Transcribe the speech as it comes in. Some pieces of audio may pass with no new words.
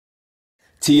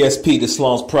T.S.P, the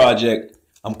Slums Project.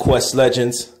 I'm Quest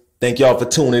Legends. Thank y'all for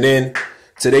tuning in.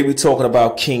 Today we're talking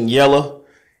about King Yella.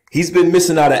 He's been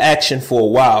missing out of action for a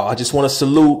while. I just want to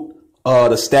salute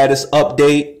the Status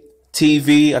Update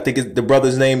TV. I think the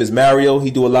brother's name is Mario. He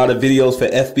do a lot of videos for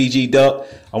FBG Duck.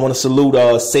 I want to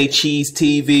salute Say Cheese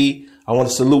TV. I want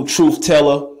to salute Truth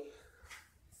Teller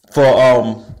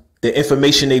for the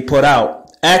information they put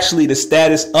out. Actually, the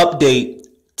Status Update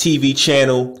TV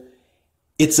channel,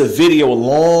 it's a video, a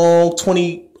long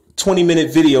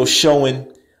 20-minute video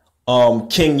showing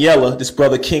King Yella, this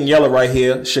brother King Yella right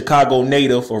here, Chicago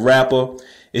native, a rapper.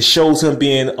 It shows him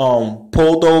being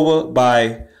pulled over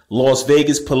by Las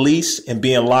Vegas police and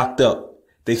being locked up.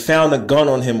 They found a gun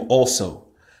on him also.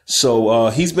 So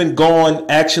he's been gone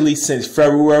actually since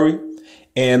February.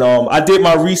 And I did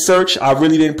my research. I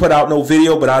really didn't put out no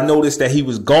video, but I noticed that he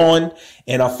was gone.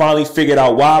 And I finally figured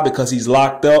out why, because he's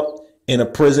locked up in a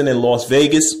prison in Las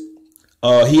Vegas.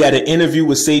 He had an interview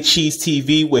with Say Cheese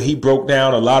TV where he broke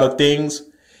down a lot of things.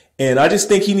 And I just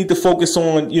think he need to focus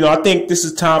on, I think this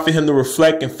is time for him to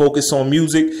reflect and focus on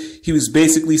music. He was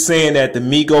basically saying that the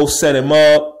m.i.a set him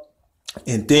up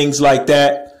and things like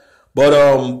that. But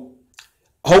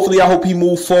hopefully, I hope he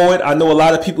move forward. I know a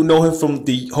lot of people know him from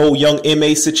the whole young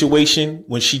m.i.a situation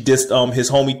when she dissed his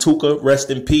homie Tuka, rest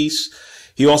in peace.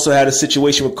 He also had a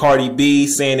situation with Cardi B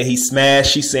saying that he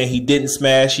smashed. She's saying he didn't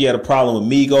smash. He had a problem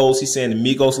with m.i.a. He's saying the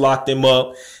m.i.a locked him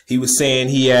up. He was saying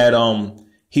he had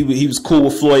he was cool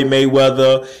with Floyd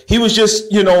Mayweather. He was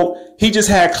just, he just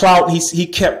had clout. He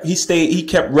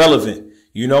kept relevant.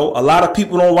 A lot of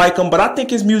people don't like him, but I think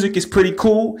his music is pretty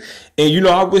cool. And,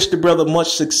 I wish the brother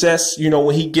much success.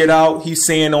 When he get out, he's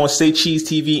saying on Say Cheese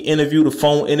TV interview, the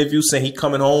phone interview, saying he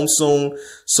coming home soon.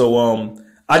 So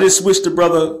I just wish the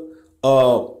brother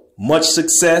much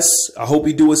success. I hope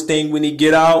he do his thing when he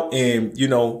get out. And,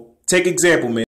 take example, man.